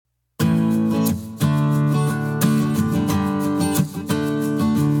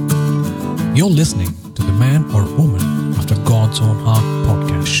You're listening to the Man or Woman After God's Own Heart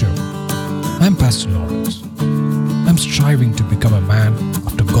podcast show. I'm Pastor Lawrence. I'm striving to become a man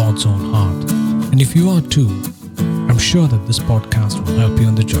after God's own heart. And if you are too, I'm sure that this podcast will help you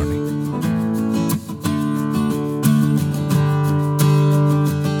on the journey.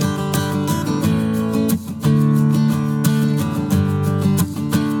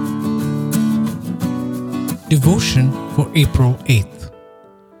 Devotion for April 8th.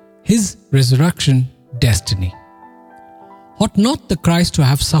 His resurrection destiny. Ought not the Christ to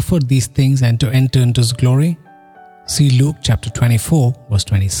have suffered these things and to enter into his glory? See Luke chapter 24, verse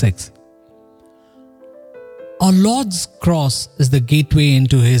 26. Our Lord's cross is the gateway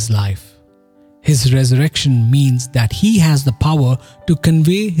into his life. His resurrection means that he has the power to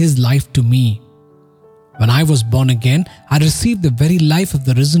convey his life to me. When I was born again, I received the very life of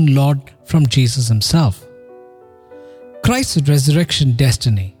the risen Lord from Jesus himself. Christ's resurrection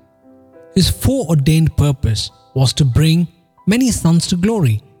destiny. His foreordained purpose was to bring many sons to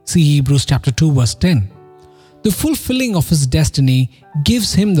glory. See Hebrews chapter 2 verse 10. The fulfilling of his destiny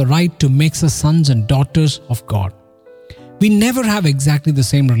gives him the right to make us sons and daughters of God. We never have exactly the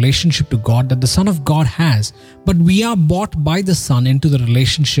same relationship to God that the Son of God has, but we are brought by the Son into the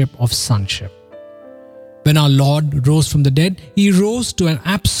relationship of sonship. When our Lord rose from the dead, he rose to an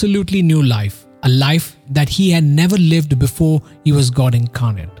absolutely new life, a life that he had never lived before he was God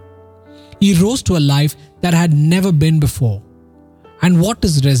incarnate. He rose to a life that had never been before. And what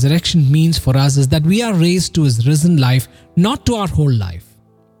his resurrection means for us is that we are raised to his risen life, not to our whole life.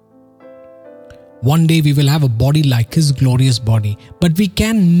 One day we will have a body like his glorious body, but we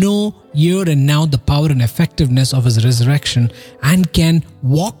can know here and now the power and effectiveness of his resurrection and can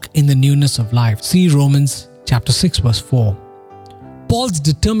walk in the newness of life. See Romans chapter 6 verse 4. Paul's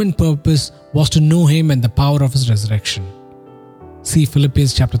determined purpose was to know him and the power of his resurrection. See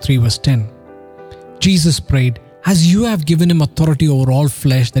Philippians chapter 3 verse 10. Jesus prayed, "As you have given him authority over all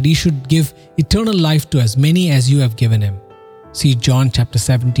flesh, that he should give eternal life to as many as you have given him." See John chapter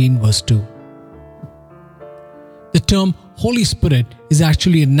 17 verse 2. The term Holy Spirit is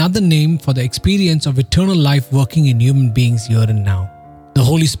actually another name for the experience of eternal life working in human beings here and now. The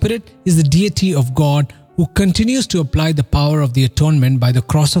Holy Spirit is the deity of God who continues to apply the power of the atonement by the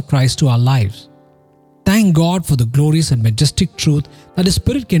cross of Christ to our lives. Thank God for the glorious and majestic truth that His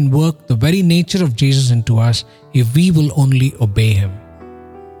Spirit can work the very nature of Jesus into us if we will only obey Him.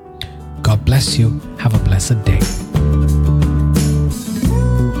 God bless you. Have a blessed day.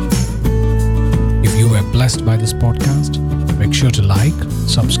 If you were blessed by this podcast, make sure to like,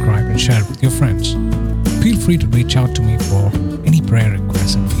 subscribe and share it with your friends. Feel free to reach out to me for any prayer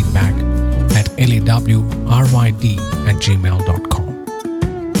requests and feedback at lawryd@gmail.com.